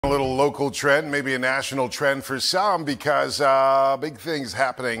A little local trend, maybe a national trend for some, because big things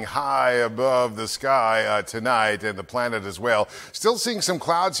happening high above the sky tonight and the planet as well. Still seeing some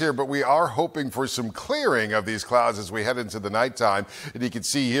clouds here, but we are hoping for some clearing of these clouds as we head into the nighttime. And you can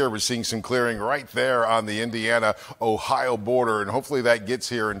see here we're seeing some clearing right there on the Indiana-Ohio border, and hopefully that gets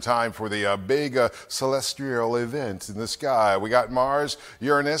here in time for the big celestial event in the sky. We got Mars,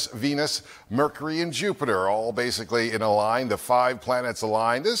 Uranus, Venus, Mercury, and Jupiter all basically in a line, the 5 planets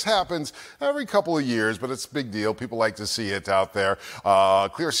aligned. This happens every couple of years, but it's a big deal. People like to see it out there.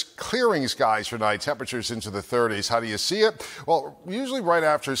 Clearing skies tonight, temperatures into the 30s. How do you see it? Well, usually right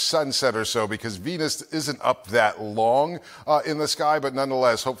after sunset or so, because Venus isn't up that long in the sky, but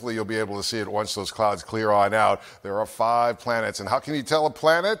nonetheless, hopefully you'll be able to see it once those clouds clear on out. There are 5 planets, and how can you tell a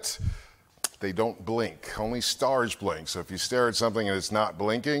planet? They don't blink. Only stars blink. So if you stare at something and it's not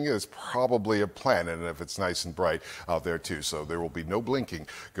blinking, it's probably a planet, and if it's nice and bright out there too. So there will be no blinking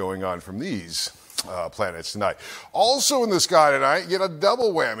going on from these planets tonight. Also in the sky tonight, you get a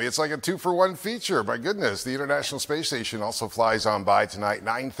double whammy. It's like a 2-for-1 feature. My goodness, the International Space Station also flies on by tonight,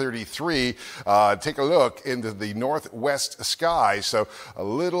 9:33. Take a look into the northwest sky. So a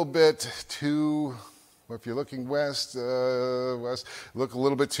little bit to... If you're looking west, look a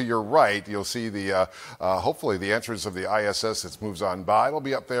little bit to your right. You'll see the, hopefully the entrance of the ISS that moves on by. It'll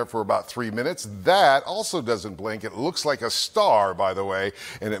be up there for about 3 minutes. That also doesn't blink. It looks like a star, by the way,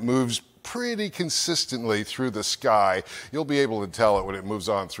 and it moves pretty consistently through the sky. You'll be able to tell it when it moves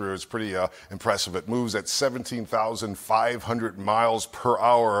on through. It's pretty impressive. It moves at 17,500 miles per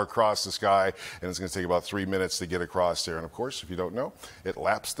hour across the sky, and it's going to take about 3 minutes to get across there. And of course, if you don't know, it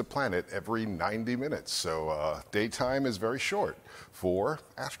laps the planet every 90 minutes. So daytime is very short for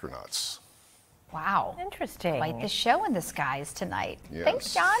astronauts. Wow. Interesting. Quite the show in the skies tonight. Yes,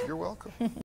 Thanks, John. You're welcome.